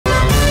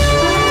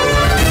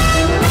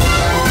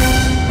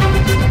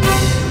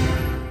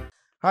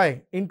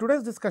Hi, in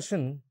today's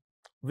discussion,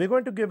 we're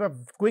going to give a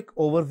quick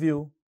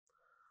overview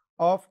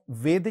of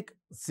Vedic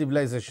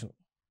civilization.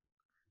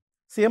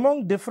 See,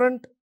 among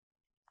different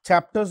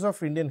chapters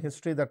of Indian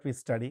history that we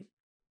study,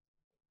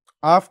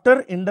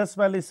 after Indus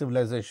Valley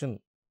civilization,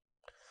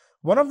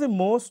 one of the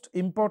most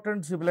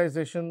important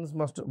civilizations,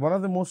 one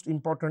of the most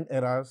important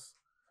eras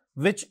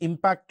which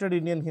impacted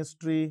Indian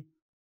history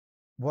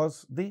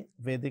was the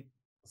Vedic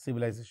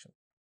civilization.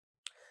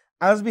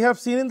 As we have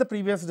seen in the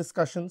previous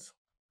discussions,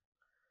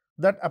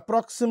 that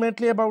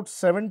approximately about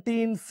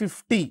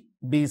 1750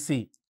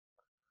 BC,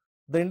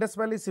 the Indus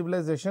Valley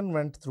civilization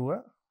went through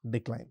a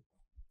decline.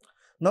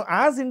 Now,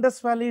 as Indus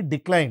Valley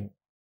declined,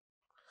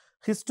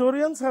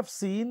 historians have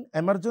seen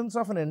emergence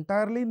of an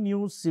entirely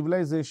new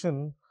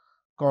civilization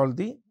called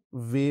the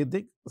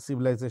Vedic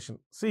civilization.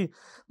 See,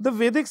 the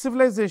Vedic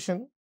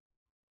civilization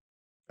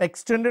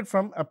extended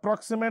from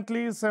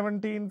approximately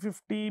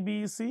 1750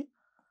 BC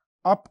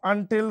up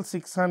until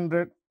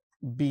 600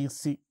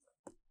 BC.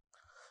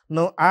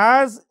 Now,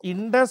 as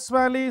Indus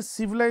Valley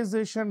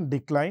civilization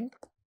declined,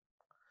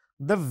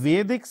 the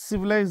Vedic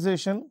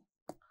civilization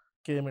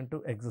came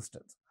into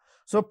existence.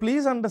 So,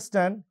 please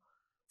understand,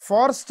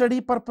 for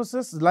study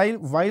purposes,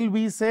 while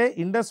we say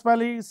Indus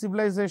Valley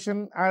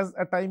civilization as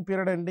a time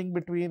period ending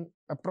between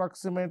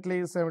approximately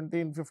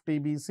 1750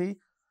 BC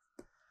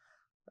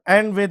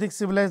and Vedic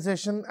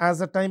civilization as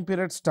a time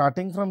period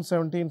starting from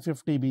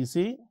 1750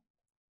 BC,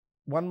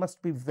 one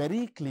must be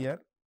very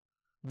clear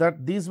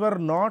that these were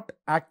not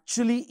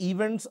actually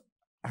events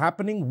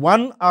happening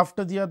one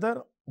after the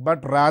other,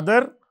 but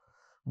rather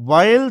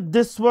while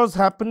this was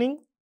happening,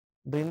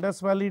 the Indus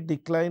Valley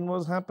decline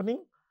was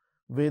happening,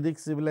 Vedic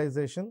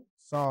civilization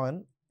saw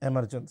an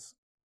emergence.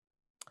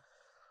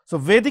 So,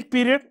 Vedic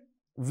period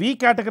we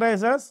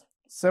categorize as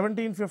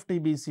 1750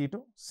 BC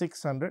to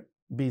 600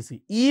 BC.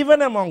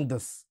 Even among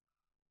this,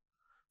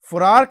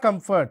 for our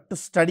comfort to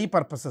study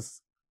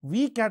purposes,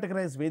 we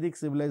categorize Vedic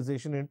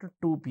civilization into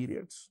two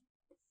periods.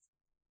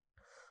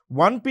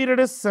 One period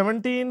is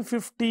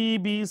 1750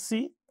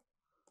 BC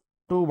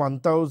to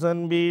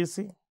 1000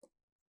 BC.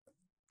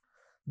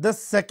 The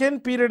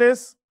second period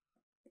is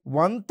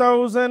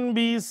 1000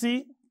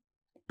 BC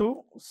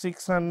to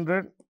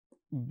 600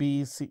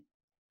 BC.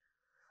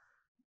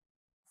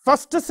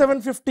 First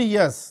 750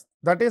 years,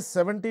 that is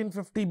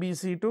 1750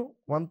 BC to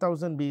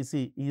 1000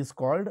 BC, is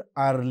called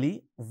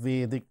early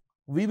Vedic.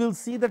 We will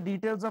see the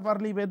details of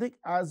early Vedic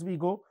as we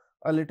go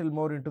a little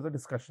more into the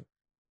discussion.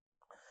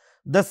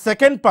 The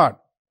second part,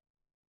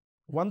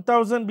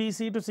 1000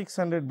 BC to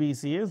 600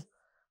 BC, is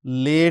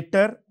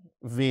later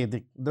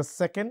Vedic, the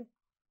second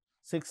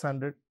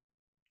 600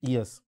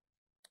 years.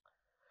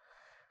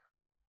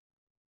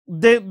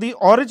 The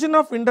origin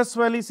of Indus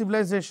Valley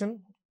civilization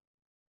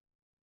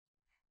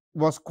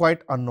was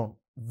quite unknown.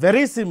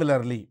 Very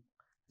similarly,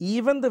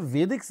 even the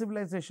Vedic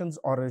civilization's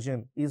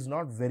origin is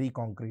not very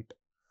concrete.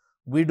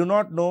 We do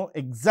not know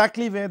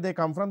exactly where they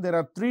come from. There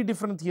are three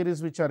different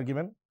theories which are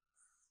given.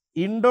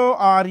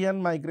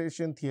 Indo-Aryan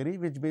migration theory,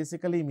 which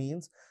basically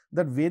means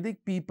that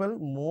Vedic people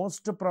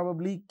most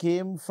probably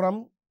came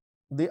from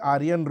the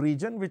Aryan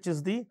region, which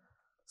is the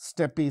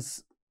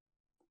steppes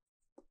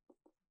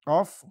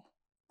of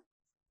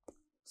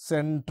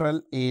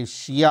Central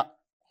Asia,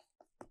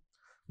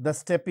 the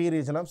steppe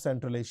region of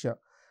Central Asia.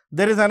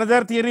 There is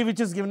another theory which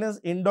is given as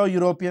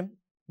Indo-European,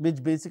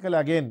 which basically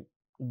again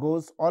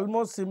goes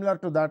almost similar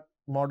to that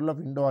model of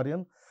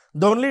Indo-Aryan.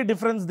 The only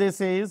difference they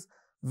say is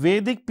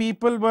Vedic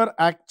people were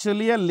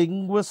actually a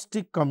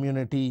linguistic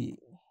community.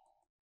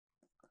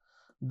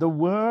 The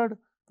word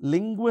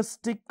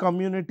linguistic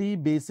community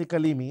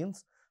basically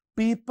means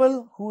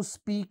people who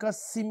speak a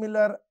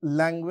similar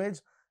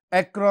language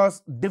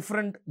across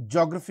different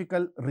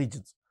geographical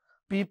regions.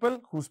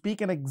 People who speak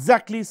an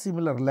exactly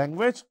similar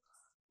language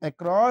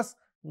across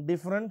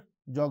different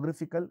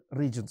geographical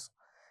regions.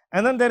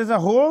 And then there is a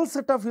whole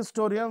set of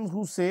historians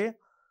who say,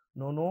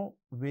 no,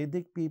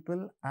 Vedic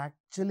people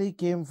actually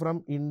came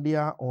from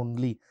India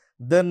only.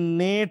 The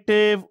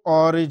native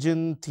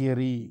origin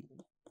theory.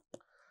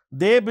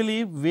 They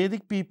believe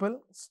Vedic people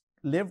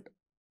lived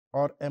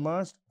or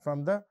emerged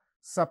from the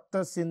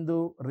Sapta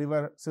Sindhu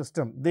river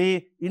system,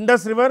 the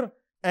Indus river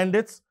and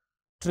its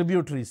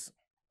tributaries.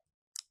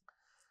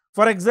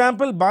 For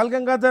example, Bal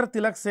Gangadhar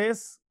Tilak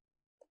says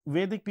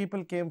Vedic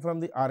people came from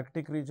the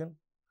Arctic region.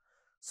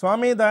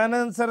 Swami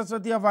Dayanand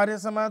Saraswati of Arya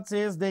Samaj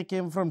says they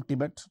came from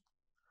Tibet.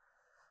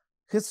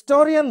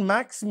 Historian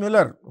Max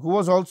Muller, who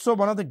was also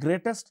one of the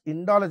greatest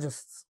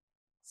Indologists,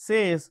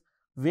 says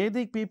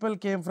Vedic people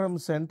came from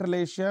Central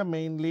Asia,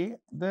 mainly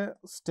the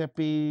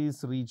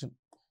steppes region.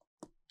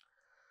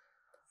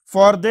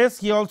 For this,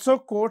 he also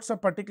quotes a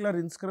particular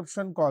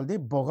inscription called the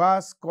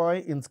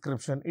𝗂𝗏𝗄𝗏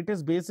inscription. It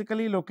is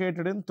basically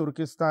located in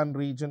Turkestan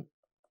region.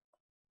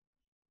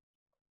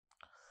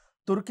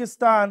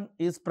 Turkestan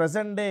is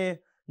present-day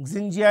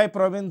Xinjiang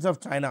province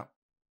of China.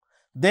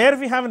 There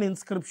we have an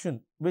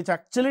inscription which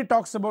actually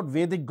talks about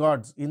Vedic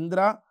gods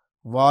Indra,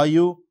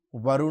 Vayu,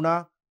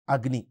 Varuna,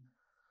 Agni.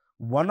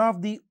 One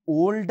of the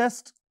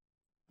oldest,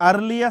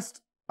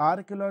 earliest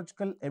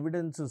archaeological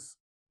evidences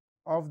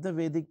of the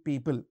Vedic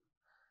people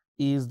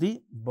is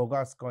the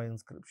Bogaskoi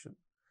inscription.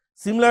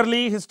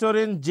 Similarly,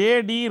 historian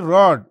J.D.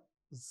 Rodd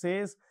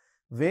says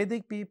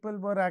Vedic people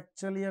were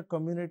actually a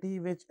community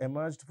which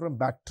emerged from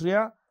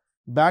Bactria.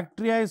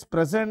 Bactria is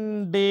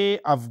present day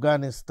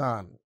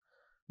Afghanistan.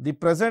 The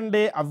present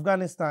day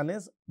Afghanistan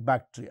is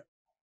Bactria.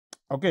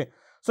 Okay.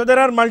 So, there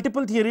are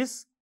multiple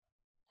theories.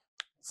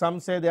 Some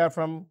say they are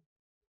from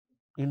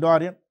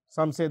Indo-Aryan,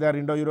 some say they are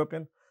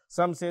Indo-European,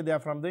 some say they are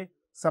from the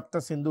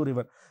Sapta Sindhu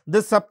river. The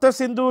Sapta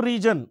Sindhu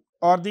region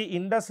or the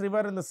Indus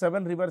river in the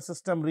 7 river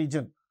system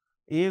region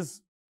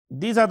is,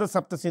 these are the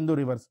Sapta Sindhu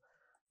rivers.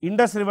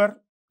 Indus river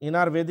in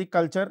our Vedic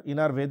culture, in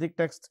our Vedic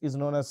text is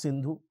known as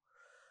Sindhu.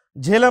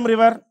 Jhelum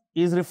river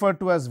is referred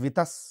to as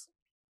Vitas,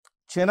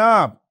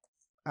 Chenab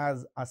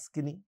as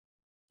Askini,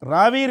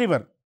 Ravi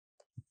river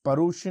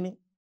Parushini,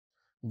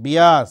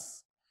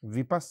 Bias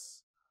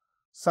Vipas,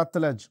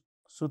 Satluj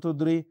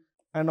Sutudri,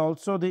 and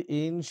also the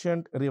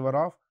ancient river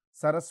of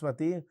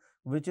Saraswati,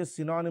 which is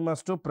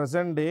synonymous to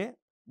present day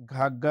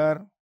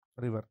Ghaggar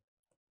river.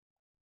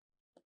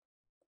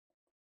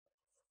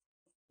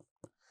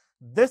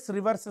 This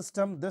river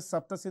system, this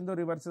Sapta Sindhu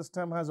river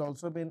system has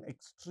also been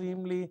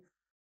extremely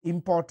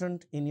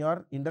important in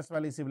your Indus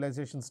Valley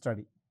civilization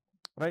study,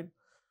 right?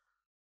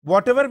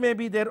 Whatever may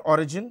be their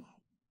origin,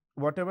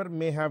 whatever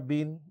may have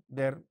been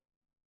their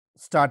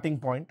starting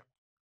point,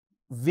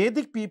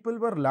 Vedic people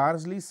were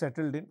largely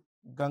settled in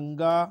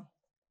Ganga,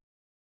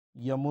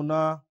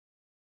 Yamuna,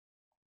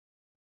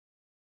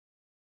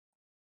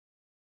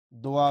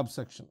 Doab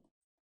section.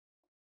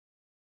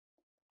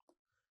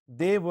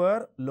 They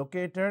were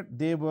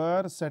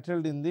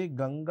settled in the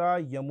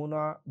Ganga,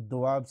 Yamuna,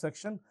 Doab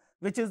section,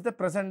 which is the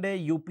present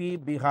day UP,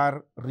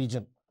 Bihar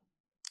region.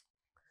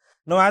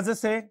 Now, as I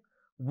say,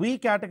 we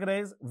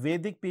categorize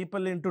Vedic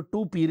people into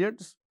 2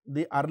 periods,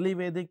 the early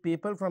Vedic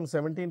people from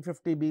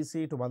 1750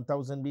 BC to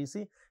 1000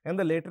 BC and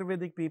the later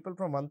Vedic people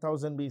from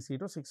 1000 BC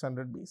to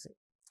 600 BC.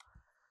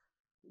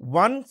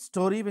 One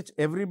story which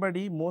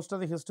everybody, most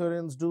of the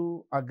historians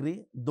do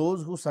agree,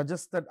 those who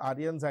suggest that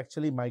Aryans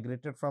actually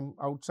migrated from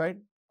outside,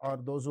 or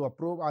those who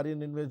approve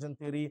Aryan invasion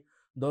theory,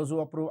 those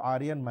who approve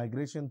Aryan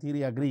migration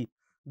theory agree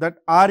that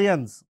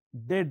Aryans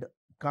did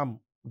come,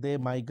 they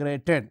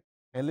migrated,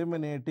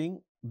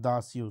 eliminating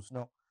Dasyus.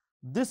 Now,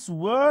 this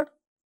word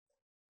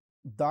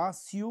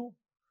Dasyu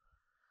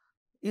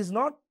is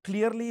not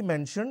clearly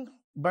mentioned,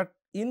 but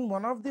in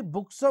one of the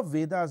books of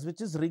Vedas, which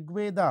is Rig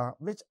Veda,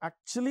 which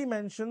actually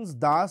mentions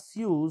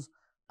Dasyus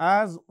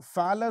as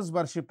phallus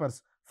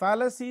worshippers.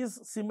 Phallus is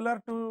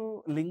similar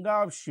to Linga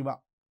of Shiva.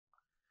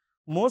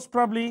 Most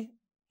probably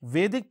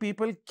Vedic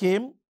people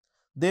came,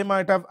 they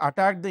might have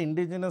attacked the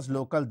indigenous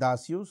local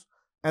Dasyus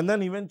and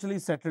then eventually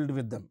settled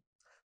with them.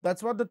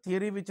 That's what the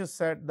theory which is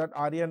said, that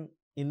Aryan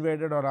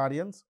invaded or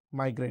Aryans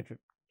migrated.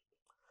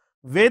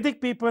 Vedic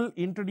people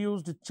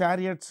introduced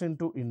chariots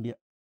into India.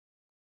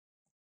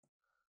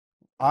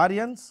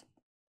 Aryans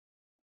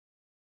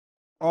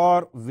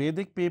or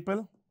Vedic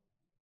people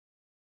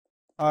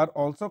are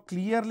also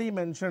clearly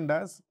mentioned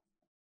as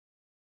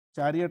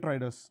chariot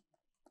riders.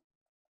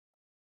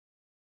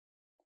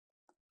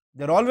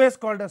 They are always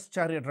called as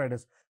chariot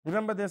riders.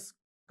 Remember this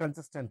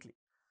consistently.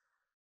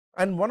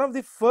 And one of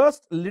the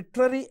first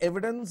literary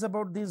evidence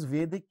about these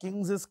Vedic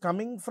kings is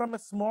coming from a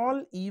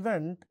small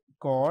event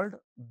called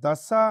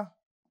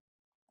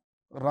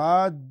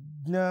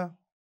𝗧𝗦𝗔𝗧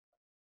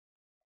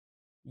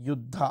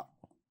𝗦𝗑.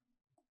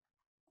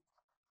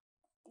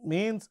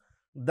 Means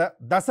the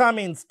Dasa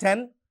means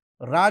 10,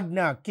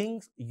 Rajna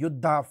kings,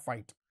 Yuddha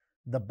fight,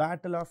 the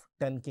battle of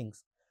 10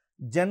 kings.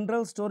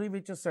 General story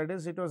which is said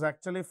is it was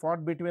actually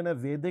fought between a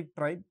Vedic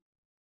tribe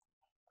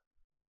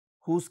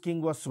whose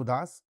king was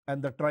Sudas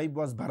and the tribe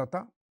was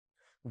Bharata.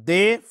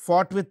 They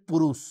fought with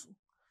Purus.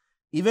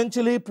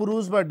 Eventually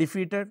Purus were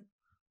defeated.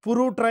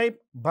 Puru tribe,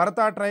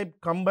 Bharata tribe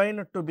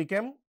combined to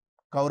become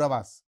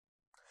Kauravas.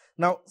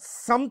 Now,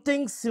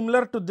 something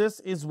similar to this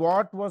is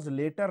what was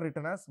later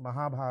written as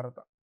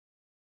Mahabharata.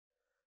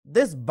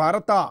 This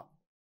Bharata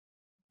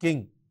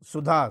king,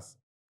 Sudas,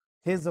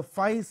 his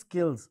 5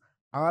 skills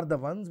are the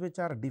ones which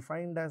are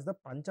defined as the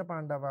Pancha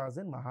Pandavas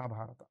in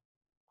Mahabharata.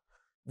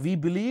 We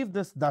believe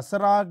this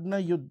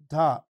𝗧𝗦𝗔𝗧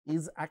𝗦𝗑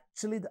is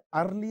actually the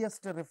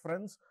earliest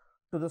reference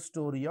to the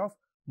story of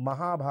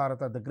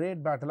Mahabharata, the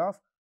great battle of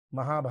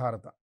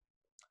Mahabharata.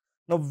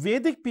 Now,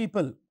 Vedic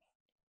people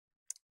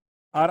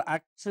are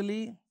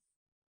actually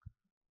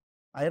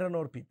iron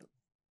ore people.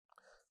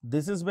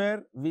 This is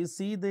where we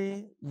see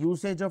the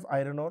usage of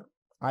iron ore,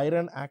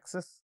 iron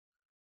axes,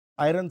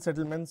 iron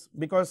settlements,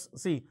 because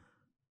see,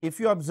 if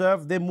you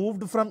observe, they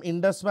moved from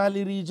Indus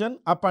Valley region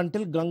up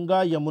until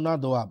Ganga,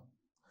 Yamuna, Doab.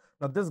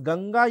 Now, this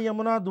Ganga,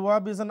 Yamuna,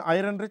 Doab is an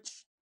iron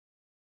rich.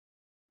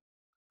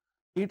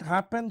 It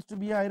happens to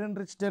be iron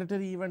rich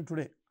territory even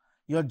today.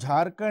 Your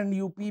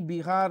Jharkhand, UP,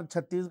 Bihar,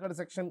 Chhattisgarh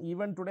section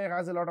even today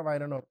has a lot of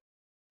iron ore.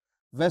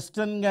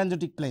 Western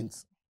Gangetic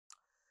plains.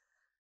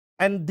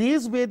 And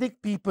these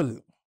Vedic people,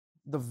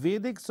 the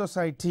Vedic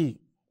society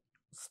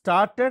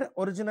started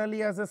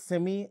originally as a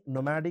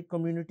semi-nomadic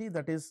community,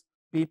 that is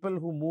people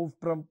who moved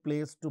from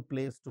place to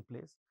place to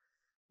place,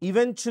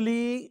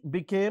 eventually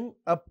became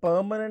a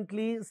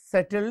permanently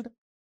settled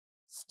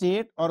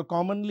state, or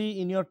commonly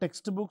in your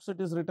textbooks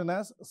it is written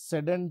as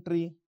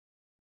sedentary.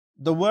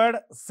 The word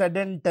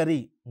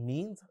sedentary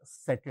means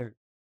settled,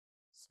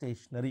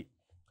 stationary.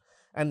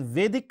 And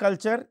Vedic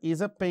culture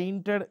is a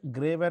painted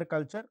graveware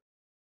culture.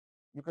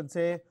 You can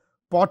say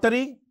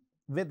pottery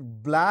with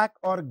black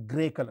or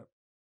grey color.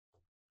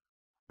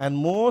 And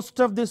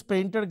most of this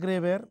painted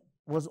graveware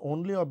was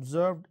only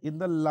observed in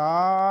the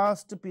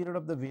last period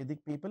of the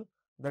Vedic people,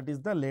 that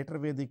is the later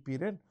Vedic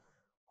period,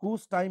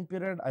 whose time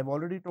period I have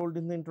already told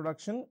in the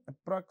introduction,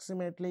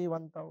 approximately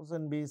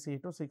 1000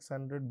 BC to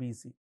 600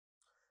 BC.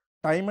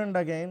 Time and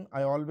again,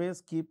 I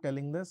always keep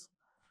telling this,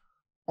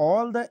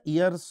 all the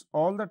years,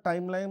 all the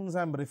timelines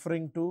I am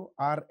referring to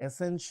are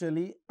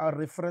essentially a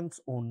reference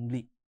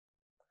only.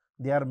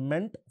 They are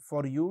meant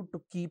for you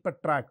to keep a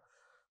track.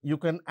 You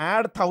can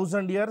add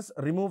 1000 years,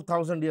 remove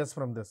 1000 years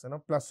from this,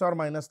 plus or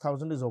minus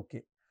 1000 is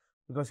okay,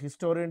 because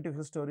historian to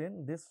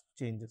historian this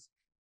changes.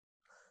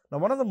 Now,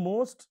 one of the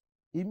most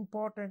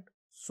important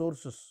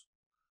sources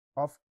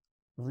of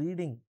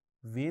reading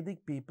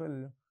Vedic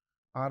people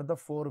are the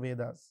 4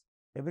 Vedas.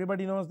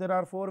 Everybody knows there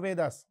are 4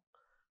 Vedas: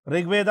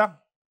 Rig Veda,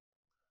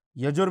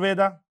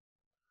 Yajurveda,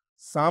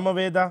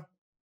 Samaveda,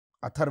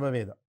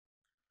 Atharvaveda.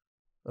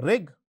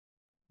 Rig,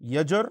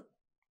 Yajur,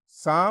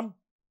 Sam,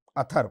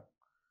 Atharv.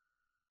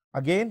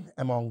 Again,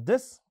 among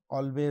this,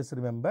 always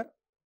remember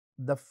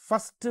the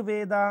first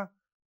Veda,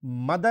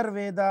 Mother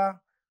Veda,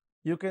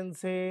 you can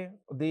say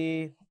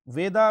the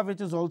Veda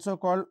which is also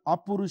called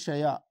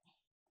Apurushaya.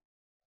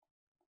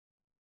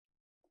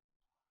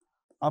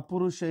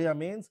 Apurushaya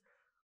means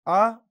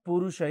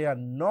Apurushaya,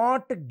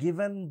 not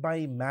given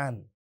by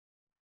man,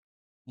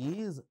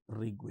 is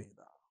Rig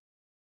Veda.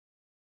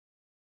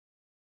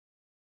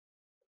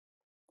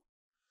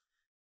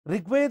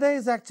 Rig Veda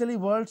is actually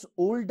world's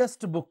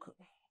oldest book.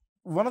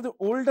 One of the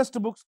oldest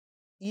books,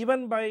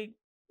 even by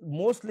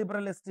most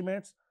liberal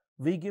estimates,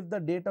 we give the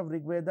date of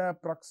Rig Veda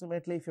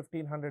approximately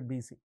 1500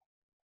 BC.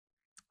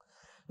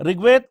 Rig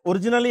Veda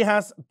originally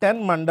has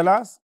 10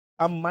 mandalas.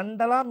 A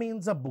mandala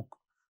means a book.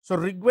 So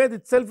Rig Veda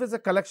itself is a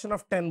collection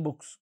of 10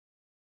 books.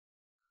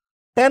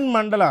 10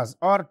 mandalas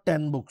or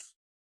 10 books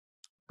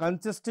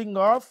consisting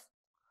of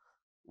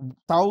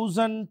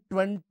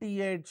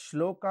 1028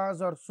 shlokas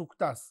or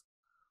suktas.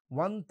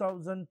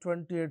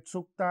 1028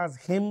 suktas,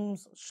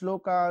 hymns,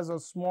 shlokas, or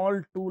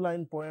small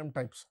 2-line poem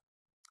types.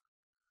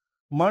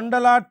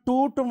 Mandala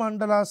 2 to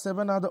Mandala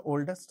 7 are the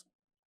oldest.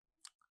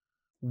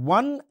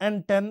 1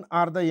 and 10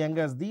 are the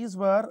youngest. These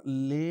were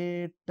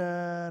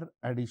later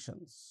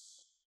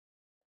additions.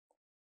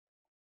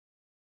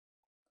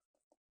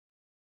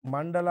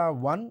 Mandala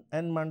 1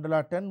 and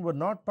Mandala 10 were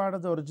not part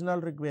of the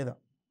original Rig Veda.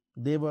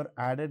 They were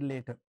added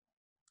later.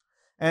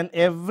 And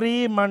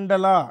every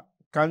mandala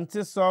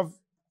consists of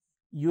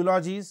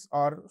eulogies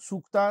or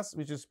suktas,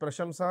 which is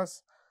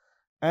prashamsas,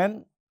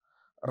 and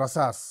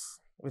rasas,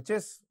 which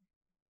is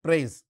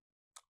praise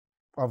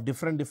of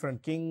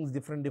different kings,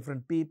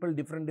 different people,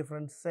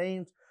 different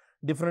saints,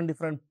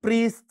 different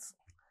priests.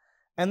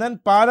 And then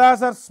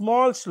padas are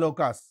small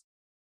shlokas,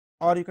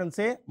 or you can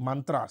say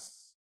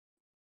mantras.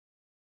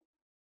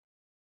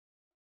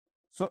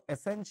 So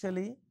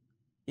essentially,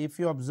 if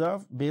you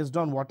observe based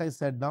on what I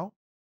said now,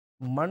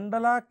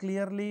 mandala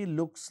clearly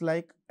looks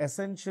like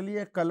essentially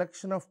a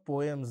collection of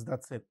poems,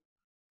 that's it.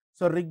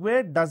 So Rig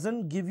Veda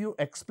doesn't give you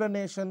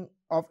explanation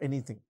of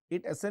anything.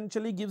 It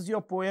essentially gives you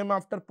a poem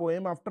after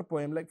poem after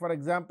poem. Like for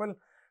example,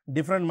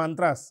 different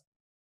mantras.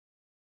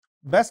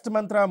 Best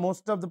mantra,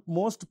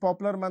 most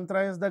popular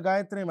mantra is the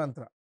Gayatri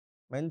mantra,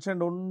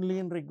 mentioned only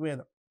in Rig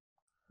Veda.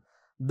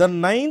 The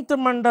 9th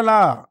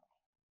mandala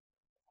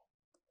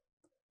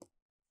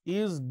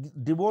is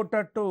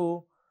devoted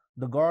to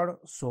the god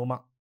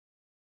Soma.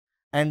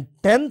 And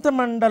 10th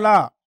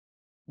mandala,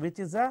 which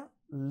is a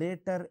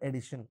later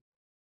edition,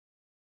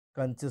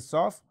 consists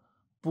of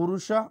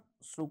Purusha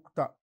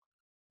Sukta.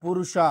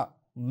 Purusha,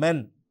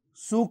 men.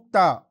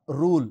 Sukta,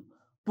 rule.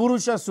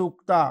 Purusha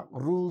Sukta,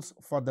 rules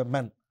for the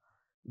men.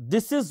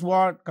 This is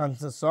what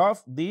consists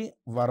of the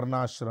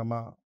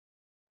Varnashrama.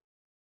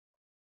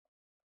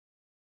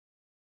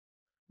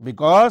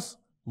 Because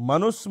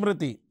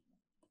Manusmriti,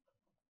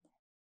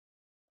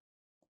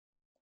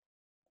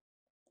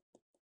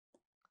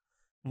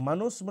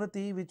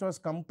 which was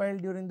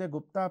compiled during the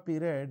Gupta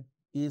period,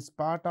 is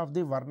part of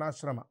the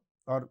Varnashrama,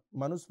 or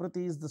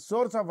Manusmriti is the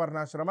source of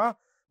Varnashrama.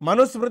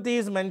 Manusmriti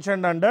is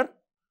mentioned under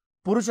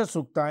Purusha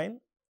Sukta in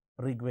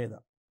Rig Veda,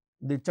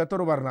 the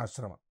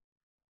Chaturvarnashrama.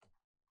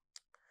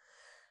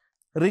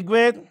 Rig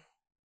Veda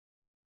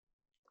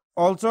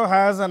also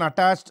has an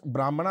attached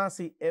Brahmana.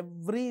 See,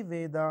 every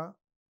Veda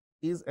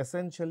is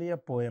essentially a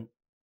poem.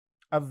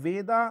 A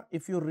Veda,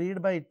 if you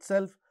read by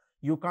itself,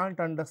 you can't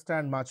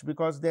understand much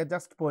because they are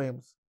just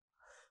poems.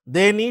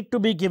 They need to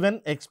be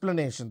given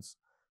explanations.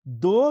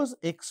 Those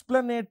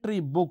explanatory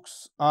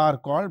books are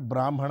called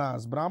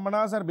Brahmanas.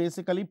 Brahmanas are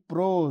basically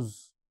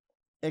prose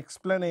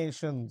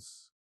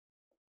explanations.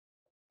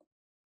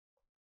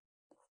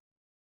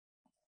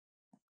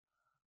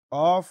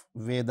 of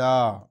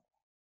Veda.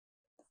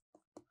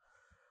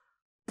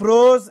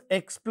 Prose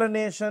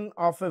explanation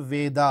of a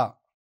Veda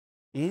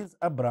is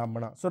a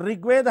Brahmana. So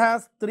Rigveda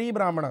has 3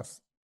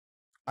 Brahmanas: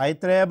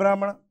 Aitreya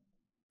Brahmana,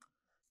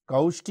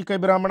 𝗂𝗽𝗍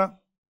Brahmana,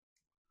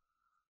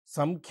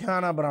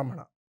 Samkhyana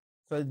Brahmana.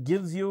 So it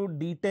gives you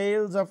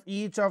details of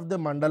each of the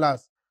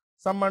mandalas.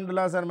 Some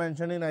mandalas are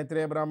mentioned in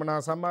Aitreya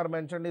Brahmana, some are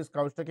mentioned in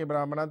𝗂𝗽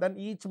Brahmana. Then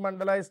each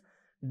mandala is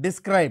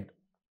described.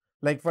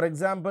 Like for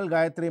example,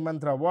 Gayatri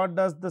Mantra. What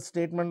does the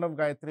statement of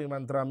Gayatri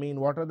Mantra mean?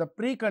 What are the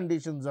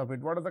preconditions of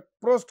it? What are the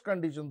post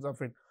conditions of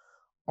it?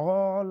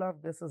 All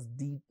of this is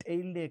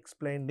detailedly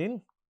explained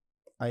in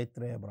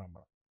Aitreya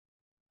Brahmana.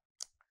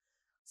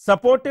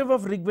 Supportive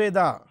of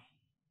Rigveda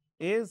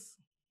is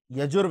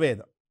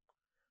Yajurveda.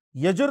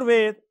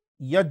 Yajurveda,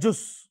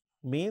 Yajus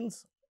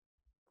means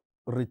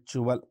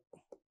ritual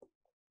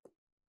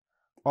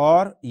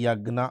or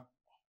yagna.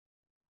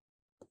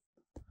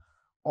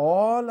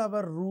 All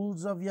our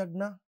rules of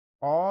yagna,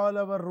 all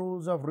our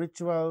rules of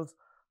rituals,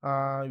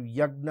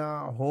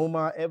 yagna,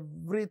 homa,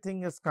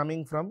 everything is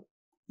coming from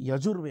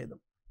Yajurveda.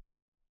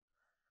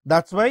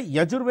 That's why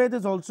Yajurveda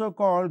is also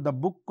called the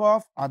book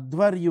of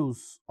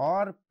Advaryus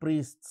or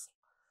priests.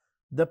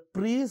 The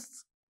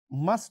priests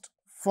must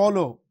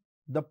follow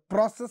the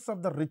process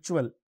of the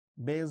ritual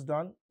based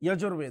on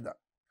Yajurveda.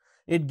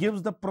 It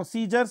gives the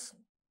procedures,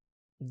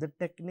 the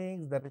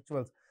techniques, the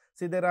rituals.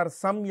 See, there are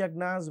some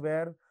yagnas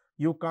where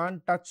you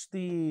can't touch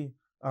the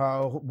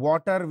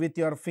water with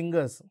your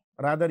fingers,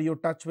 rather you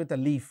touch with a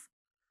leaf.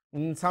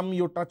 In some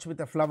you touch with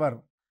a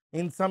flower.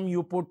 In some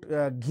you put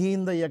ghee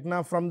in the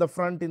yagna from the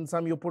front, in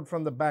some you put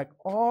from the back.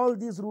 All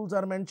these rules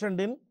are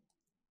mentioned in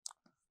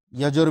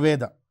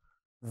Yajurveda.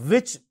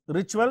 Which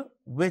ritual,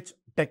 which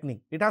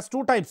technique? It has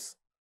 2 types: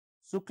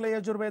 Shukla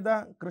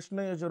Yajurveda,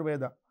 Krishna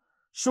Yajurveda.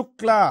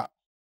 Shukla,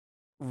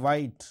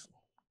 white;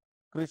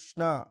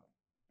 Krishna,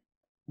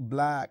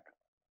 black.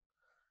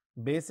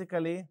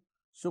 Basically,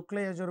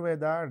 Shukla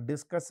Yajurveda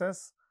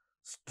discusses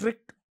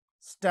strict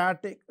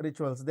static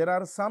rituals. There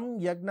are some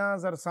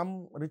yagnas or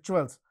some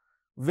rituals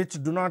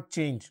which do not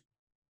change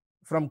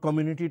from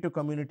community to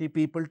community,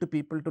 people to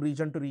people, to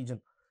region to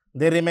region.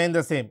 They remain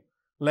the same.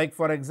 Like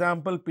for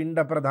example,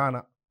 Pinda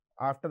Pradhana,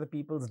 after the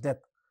people's death,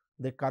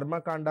 the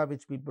karma kanda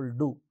which people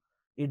do,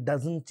 it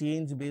doesn't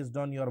change based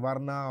on your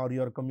varna or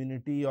your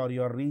community or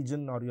your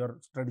region or your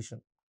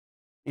tradition.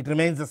 It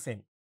remains the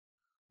same.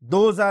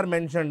 Those are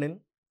mentioned in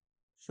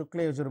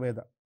Shukla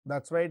Yajurveda.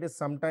 That's why it is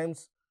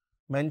sometimes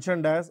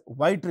mentioned as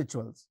white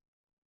rituals.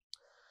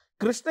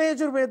 Krishna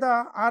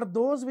Yajurveda are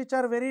those which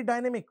are very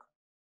dynamic,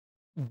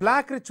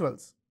 black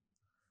rituals.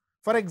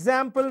 For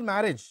example,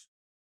 marriage.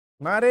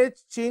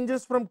 Marriage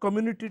changes from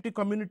community to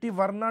community,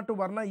 varna to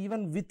varna.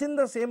 Even within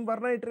the same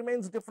varna, it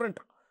remains different.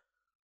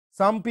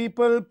 Some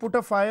people put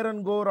a fire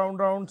and go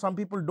round. Some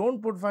people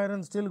don't put fire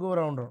and still go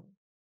round.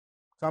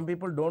 Some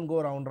people don't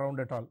go round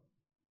at all.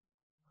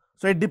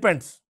 So it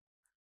depends.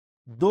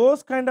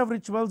 Those kind of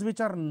rituals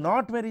which are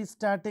not very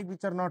static,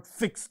 which are not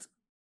fixed,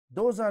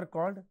 those are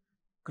called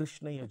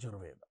Krishna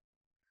Yajurveda.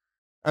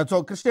 And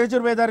so Krishna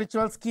Yajurveda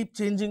rituals keep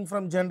changing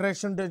from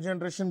generation to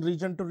generation,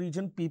 region to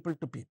region, people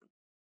to people.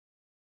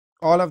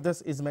 All of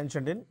this is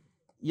mentioned in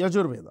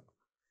Yajurveda.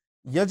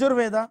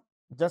 Yajurveda,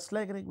 just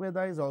like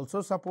Rigveda, is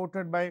also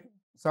supported by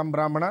some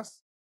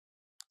Brahmanas: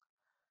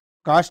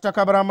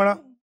 Kashtaka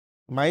Brahmana,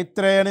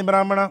 Maitrayani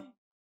Brahmana,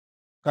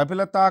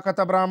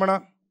 Kapilata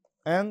Brahmana,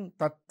 and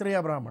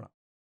Tatriya Brahmana.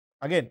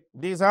 Again,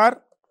 these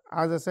are,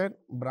 as I said,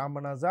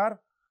 Brahmanas are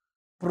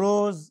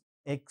prose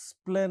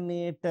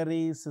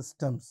explanatory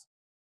systems.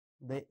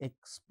 They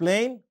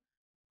explain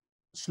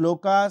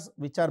shlokas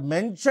which are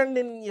mentioned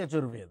in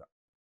Yajurveda.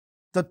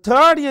 The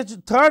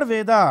third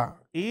Veda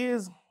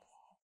is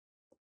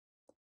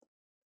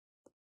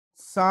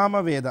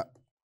Samaveda.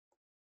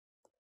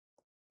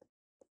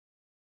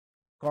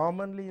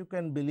 Commonly you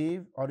can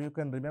believe or you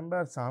can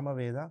remember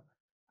Samaveda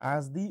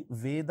as the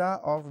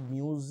Veda of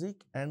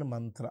music and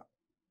mantra.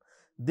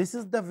 This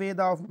is the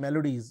Veda of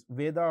melodies,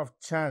 Veda of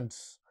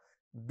chants.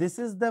 This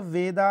is the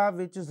Veda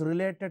which is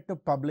related to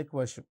public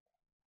worship.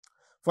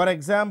 For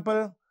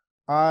example,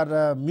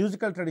 our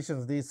musical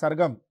traditions, the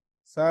Sargam,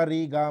 Sa,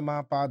 Ri, Ga,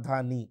 Ma, Pa,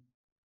 Dha, Ni,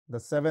 the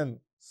 7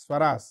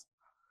 swaras,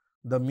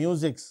 the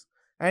musics,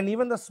 and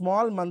even the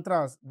small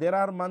mantras. There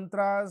are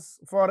mantras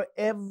for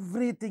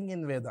everything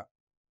in Veda.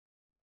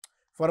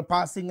 For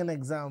passing an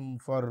exam,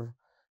 for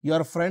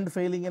your friend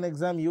failing an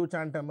exam, you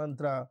chant a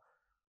mantra.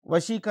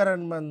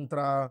 Vashikaran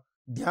mantra,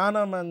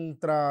 Dhyana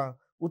mantra,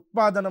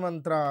 Utpadana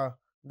mantra,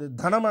 the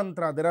Dhana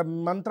mantra. There are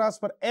mantras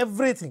for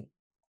everything.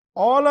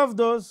 All of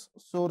those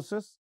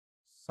sources,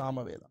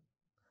 Samaveda.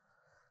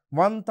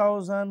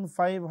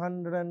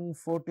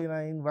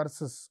 1549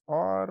 verses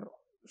or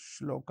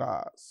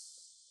shlokas.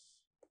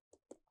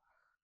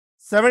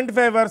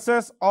 75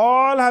 verses,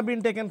 all have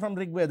been taken from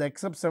Rigveda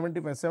except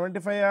 75.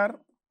 75 are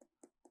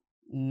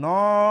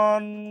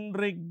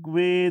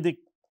non-Rigvedic.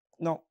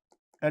 Now,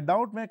 a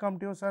doubt may come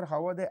to you, sir,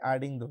 how are they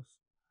adding those?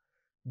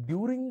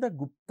 During the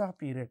Gupta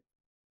period,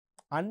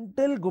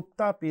 until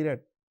Gupta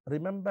period,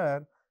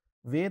 remember,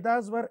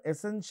 Vedas were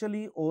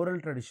essentially oral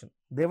tradition.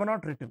 They were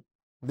not written.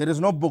 There is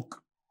no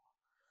book.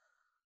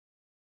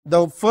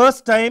 The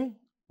first time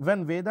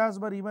when Vedas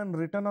were even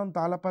written on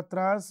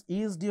Talapatras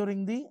is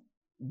during the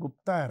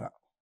Gupta era.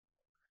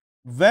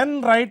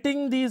 When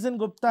writing these in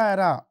Gupta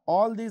era,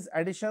 all these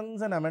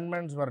additions and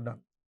amendments were done.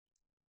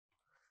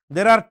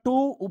 There are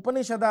two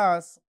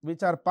Upanishads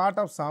which are part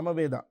of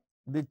Samaveda,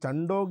 the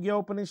Chandogya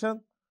Upanishad,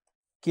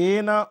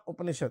 Kena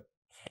Upanishad.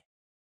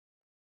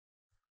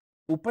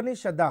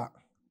 Upanishada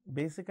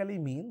basically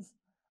means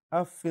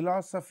a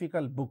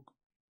philosophical book.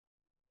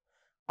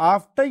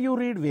 After you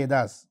read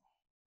Vedas,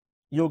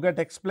 you get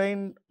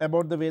explained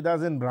about the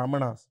Vedas in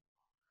Brahmanas.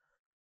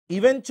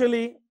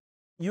 Eventually,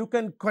 you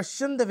can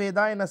question the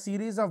Veda in a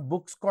series of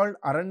books called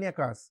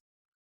Aranyakas.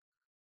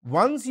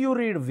 Once you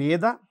read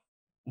Veda,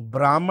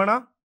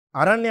 Brahmana,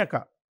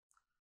 Aranyaka,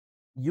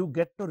 you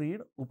get to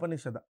read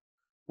Upanishada.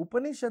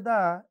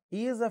 Upanishada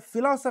is a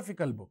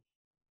philosophical book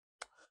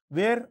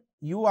where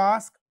you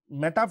ask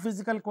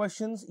metaphysical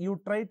questions, you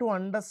try to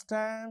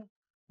understand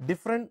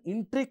different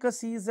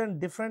intricacies and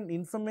different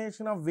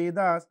information of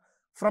Vedas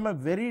from a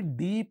very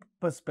deep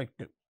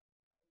perspective.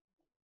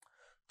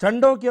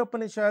 Chandogya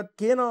Upanishad,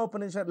 Kena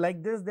Upanishad,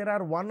 like this there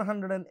are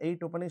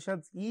 108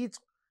 Upanishads, each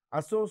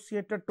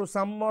associated to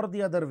some or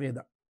the other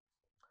Veda.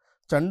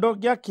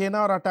 Chandogya,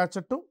 Kena are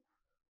attached to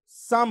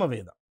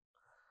Samaveda.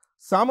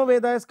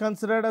 Samaveda is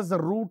considered as the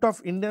root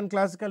of Indian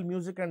classical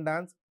music and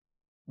dance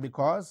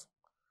because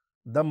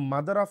the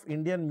mother of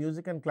Indian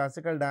music and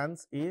classical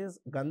dance is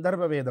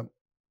𝗪𝗏𝗪𝗏𝗪𝗏.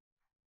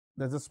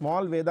 There is a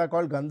small Veda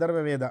called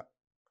𝗪𝗏𝗪𝗏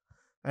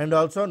and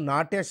also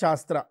Natya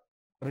Shastra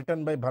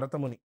written by Bharata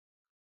Muni.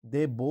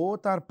 They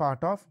both are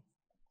part of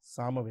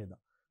Samaveda.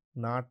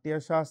 Natya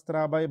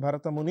Shastra by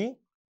Bharata Muni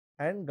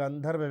and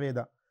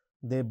𝗪𝗏𝗪𝗏𝗪𝗏.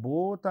 They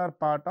both are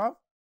part of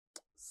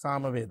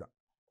Samaveda.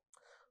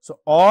 So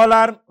all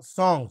our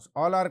songs,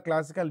 all our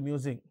classical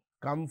music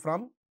come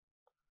from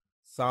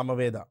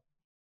Samaveda.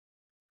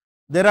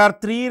 There are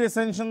three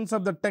recensions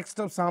of the text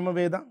of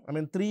Samaveda. I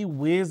mean, three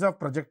ways of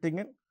projecting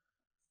it.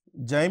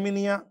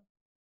 Jaiminiya,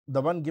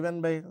 the one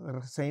given by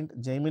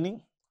Saint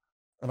Jaimini,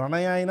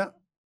 Ranayayana,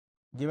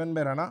 given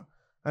by Rana,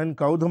 and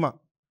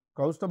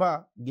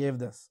Kaustubha gave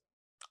this.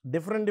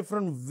 Different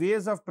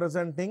ways of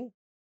presenting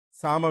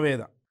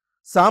Samaveda.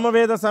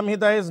 Samaveda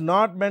Samhita is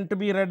not meant to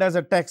be read as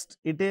a text.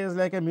 It is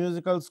like a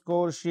musical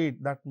score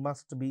sheet that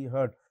must be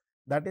heard.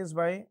 That is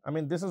why, I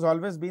mean, this has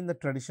always been the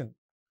tradition.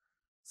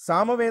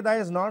 Samaveda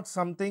is not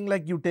something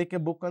like you take a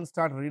book and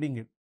start reading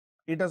it.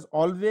 It has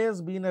always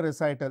been a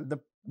recital.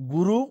 The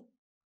Guru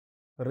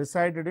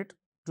recited it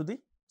to the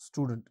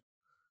student.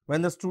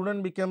 When the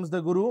student becomes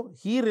the Guru,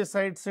 he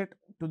recites it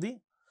to the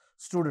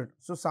student.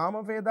 So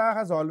Samaveda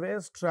has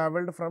always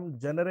traveled from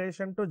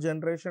generation to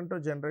generation to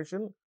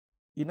generation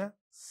in a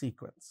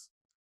sequence.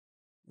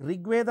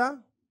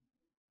 Rigveda,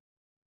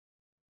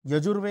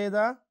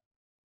 Yajurveda,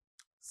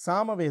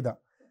 Samaveda.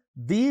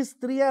 These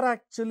three are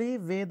actually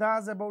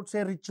Vedas about,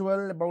 say,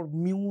 ritual, about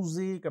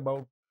music,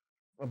 about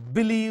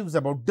beliefs,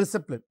 about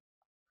discipline.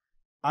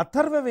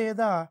 Atharva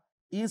Veda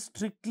is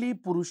strictly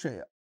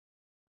Purushaya,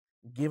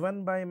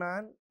 given by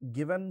man,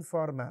 given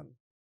for man.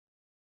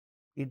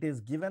 It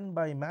is given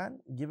by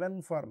man,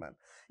 given for man.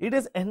 It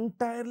is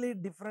entirely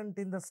different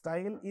in the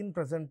style, in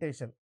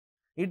presentation.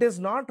 It is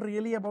not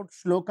really about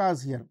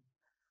shlokas here.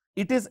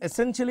 It is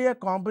essentially a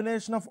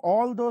combination of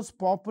all those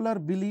popular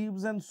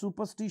beliefs and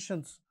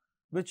superstitions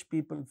which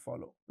people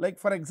follow. Like,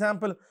 for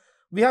example,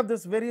 we have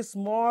this very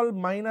small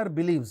minor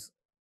beliefs.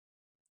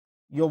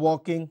 You're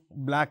walking,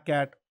 black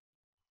cat,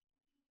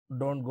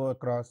 don't go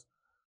across.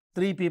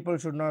 3 people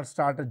should not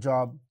start a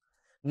job.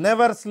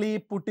 Never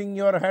sleep putting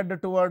your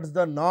head towards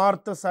the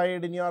north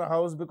side in your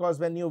house, because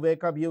when you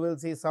wake up, you will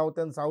see south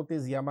and south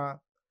is Yama.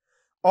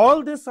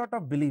 All this sort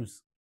of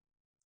beliefs.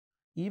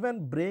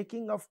 Even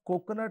breaking of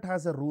coconut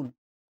has a rule.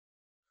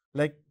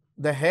 Like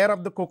the hair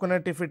of the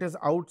coconut, if it is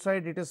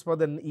outside, it is for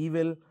the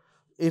evil.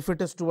 If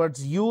it is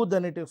towards you,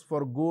 then it is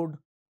for good.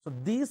 So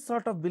these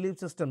sort of belief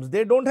systems,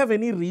 they don't have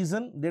any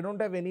reason, they don't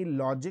have any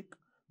logic,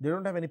 they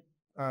don't have any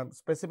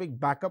specific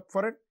backup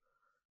for it.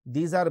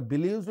 These are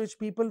beliefs which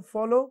people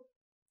follow,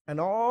 and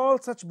all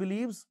such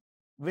beliefs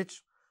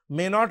which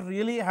may not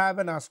really have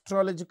an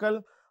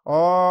astrological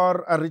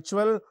or a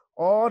ritual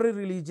or a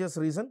religious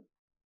reason,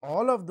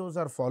 all of those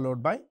are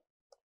followed by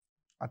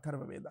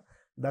Atharva Veda.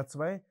 That's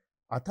why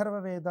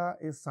Atharva Veda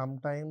is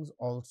sometimes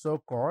also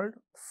called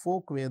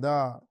folk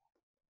Veda.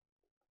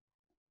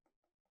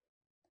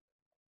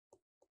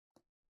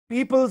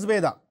 People's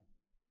Veda.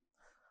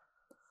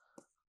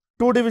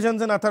 2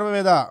 divisions in Atharva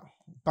Veda.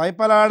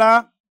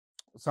 Paipalada,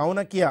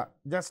 Saunakya,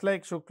 just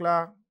like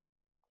Shukla,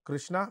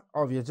 Krishna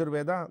of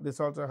Yajurveda, this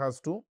also has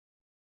 2.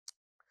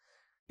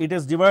 It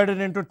is divided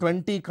into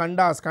 20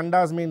 khandas.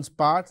 Khandas means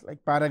parts,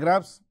 like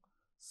paragraphs.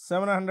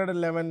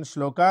 711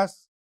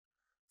 shlokas.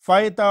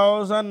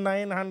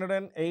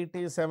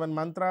 5,987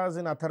 mantras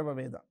in Atharva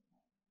Veda.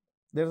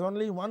 There is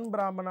only one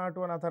Brahmana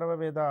to an Atharva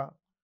Veda,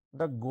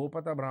 the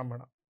Gopata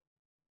Brahmana.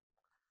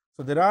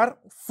 So there are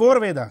 4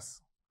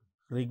 Vedas: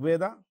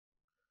 Rigveda,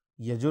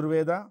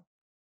 Yajurveda,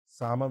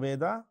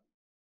 Samaveda,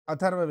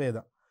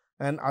 Atharvaveda.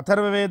 And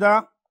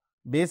Atharvaveda,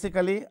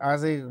 basically,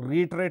 as I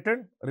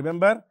reiterated,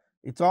 remember,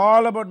 it's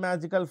all about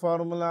magical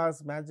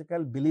formulas,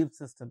 magical belief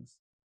systems.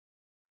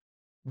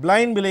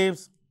 Blind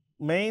beliefs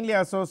mainly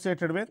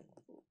associated with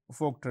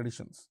folk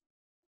traditions.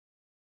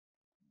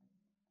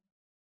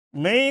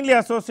 Mainly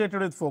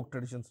associated with folk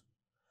traditions.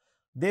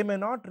 They may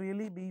not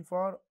really be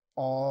for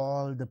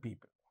all the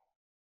people.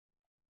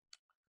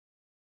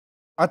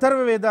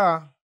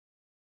 Atharvaveda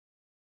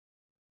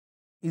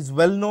is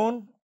well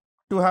known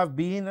to have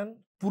been an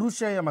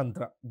Purushaya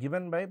mantra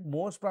given by,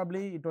 most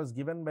probably it was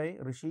given by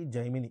Rishi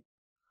Jaimini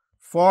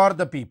for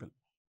the people.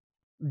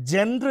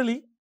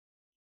 Generally,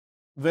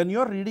 when you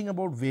are reading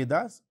about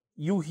Vedas,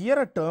 you hear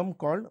a term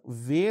called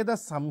Veda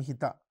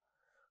Samhita.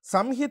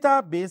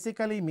 Samhita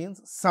basically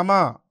means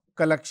Sama,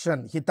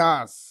 collection,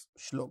 Hitas,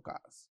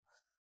 Shlokas,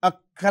 a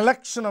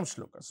collection of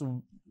shlokas.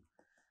 So,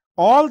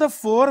 all the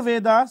 4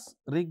 Vedas,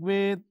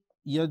 Rigved,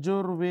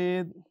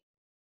 Yajurved,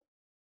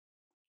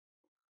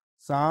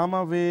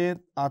 Samaved,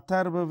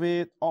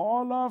 Atharvaved,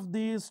 all of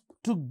these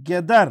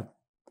together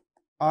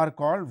are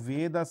called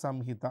Veda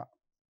Samhita.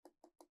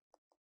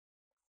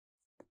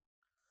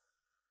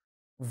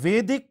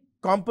 Vedic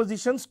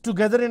compositions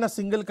together in a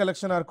single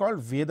collection are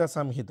called Veda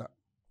Samhita.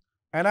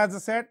 And as I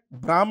said,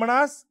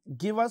 Brahmanas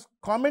give us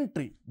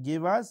commentary,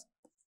 give us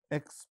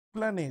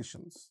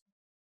explanations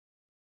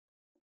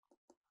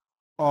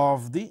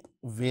of the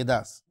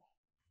Vedas.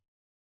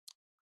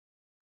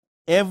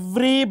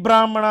 Every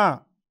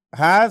Brahmana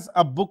has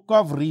a book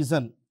of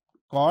reason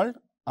called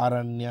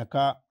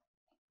Aranyaka,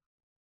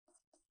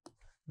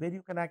 where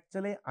you can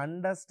actually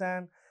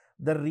understand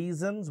the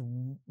reasons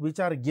which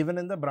are given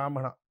in the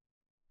Brahmana.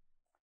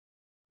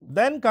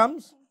 Then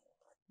comes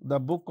the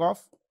book of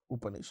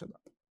Upanishad.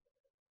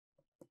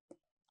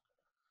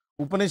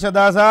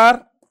 Upanishads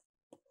are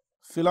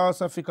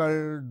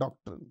philosophical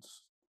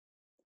doctrines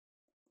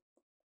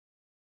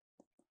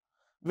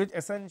which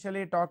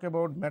essentially talk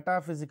about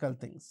metaphysical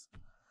things.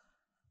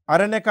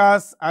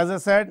 Aranyakas, as I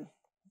said,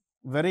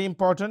 very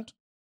important.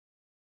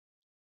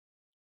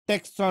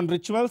 Texts on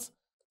rituals,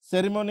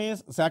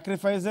 ceremonies,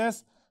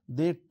 sacrifices,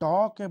 they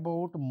talk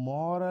about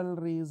moral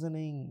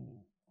reasoning.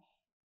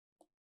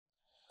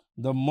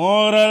 The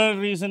moral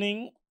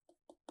reasoning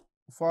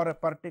for a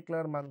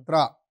particular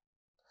mantra.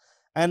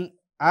 And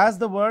as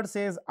the word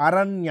says,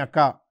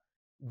 Aranyaka,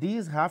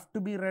 these have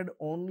to be read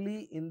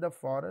only in the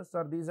forest,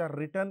 or these are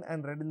written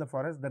and read in the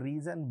forest. The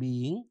reason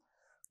being,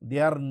 they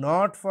are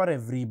not for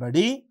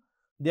everybody.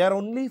 They are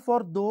only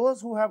for those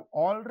who have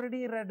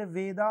already read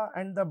Veda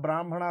and the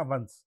Brahmana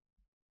once.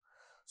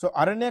 So,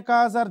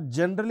 Aranyakas are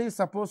generally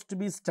supposed to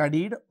be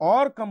studied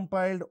or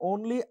compiled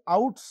only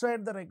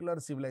outside the regular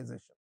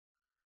civilization.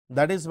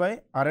 That is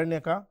why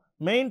Aranyaka,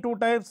 main 2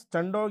 types,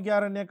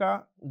 Chandogya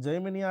Aranyaka,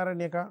 Jaimini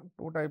Aranyaka,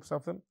 2 types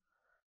of them,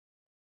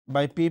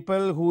 by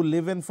people who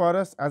live in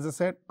forests, as I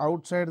said,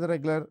 outside the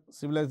regular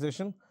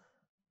civilization.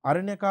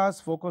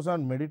 Aranyakas focus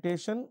on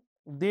meditation.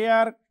 They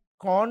are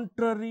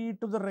contrary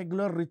to the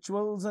regular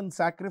rituals and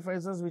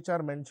sacrifices which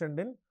are mentioned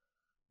in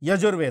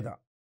Yajurveda.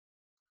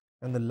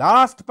 And the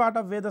last part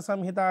of Veda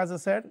Samhita, as I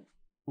said,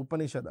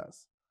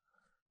 Upanishads.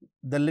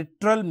 The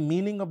literal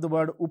meaning of the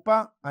word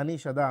Upa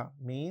Anishada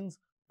means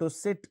to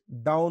sit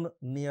down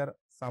near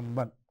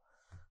someone.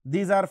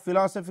 These are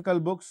philosophical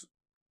books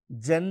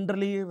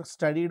generally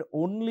studied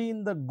only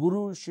in the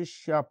Guru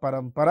Shishya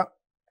Parampara.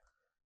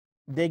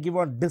 They give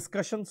on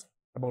discussions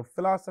about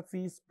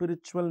philosophy,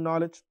 spiritual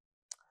knowledge.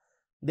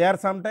 They are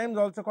sometimes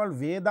also called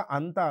Veda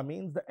Anta,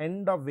 means the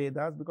end of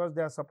Vedas, because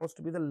they are supposed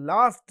to be the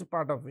last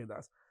part of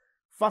Vedas.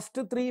 First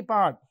 3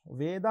 parts,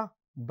 Veda,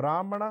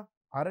 Brahmana,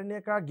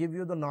 Aranyaka, give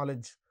you the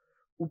knowledge.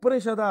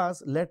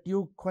 Upanishads let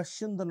you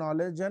question the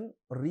knowledge and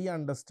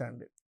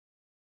re-understand it.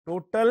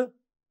 Total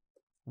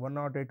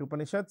 108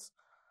 Upanishads.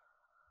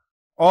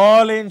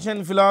 All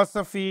ancient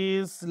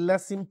philosophies,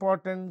 less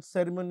important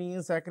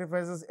ceremonies,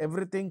 sacrifices,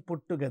 everything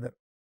put together.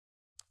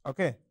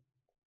 Okay.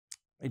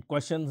 It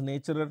questions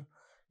nature,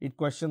 it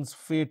questions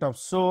fate of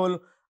soul,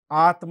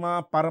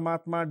 Atma,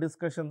 Paramatma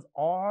discussions.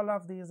 All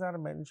of these are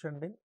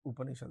mentioned in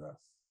Upanishads.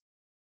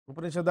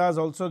 Upanishads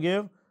also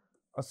give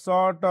a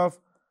sort of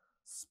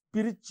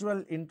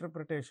spiritual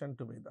interpretation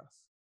to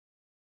Vedas.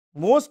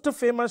 Most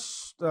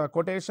famous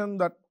quotation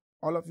that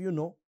all of you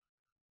know,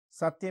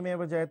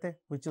 𝗧𝗦𝗪 𝗪𝗫,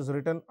 which is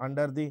written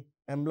under the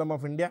emblem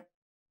of India.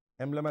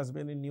 Emblem has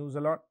been in news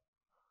a lot.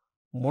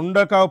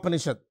 Mundaka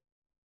Upanishad.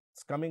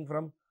 It's coming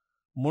from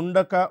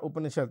Mundaka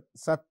Upanishad.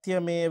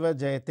 𝗧𝗦𝗪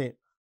𝗪𝗫.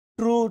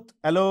 Truth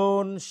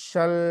alone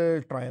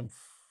shall triumph.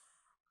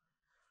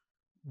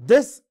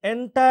 This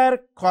entire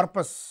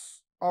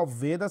corpus of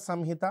Veda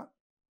Samhita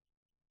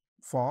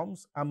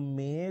forms a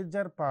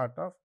major part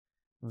of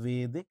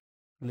Vedic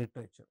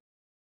literature.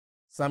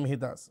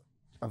 Samhitas.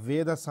 A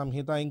Veda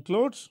Samhita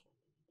includes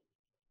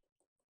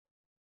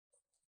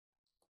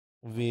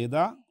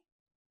Veda,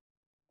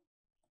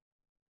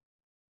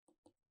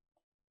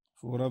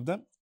 4 of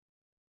them,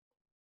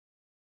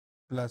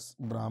 plus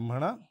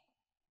Brahmana,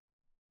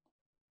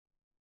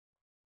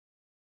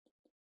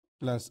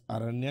 plus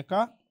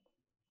Aranyaka,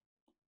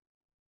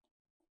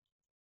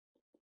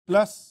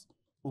 plus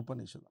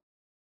Upanishad.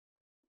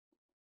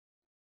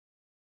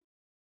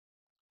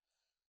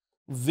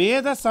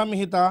 Veda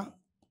Samhita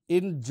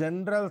in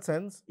general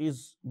sense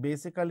is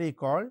basically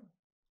called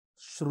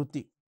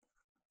Shruti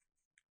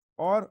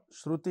or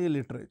Shruti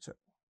literature.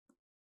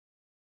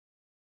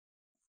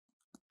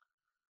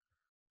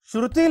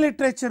 Shruti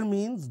literature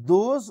means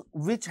those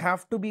which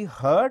have to be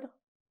heard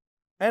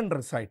and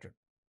recited,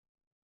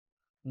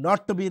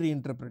 not to be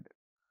reinterpreted.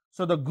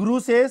 So, the Guru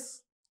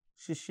says,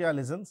 Shishya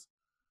listens,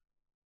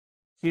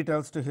 he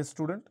tells to his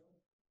student,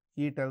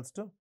 he tells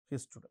to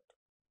his student.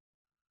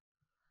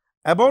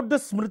 About the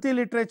Smriti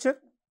literature,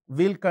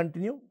 we will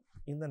continue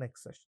in the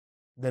next session.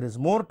 There is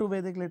more to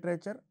Vedic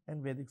literature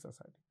and Vedic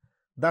society.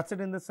 That's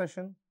it in this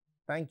session.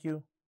 Thank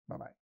you.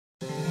 Bye-bye.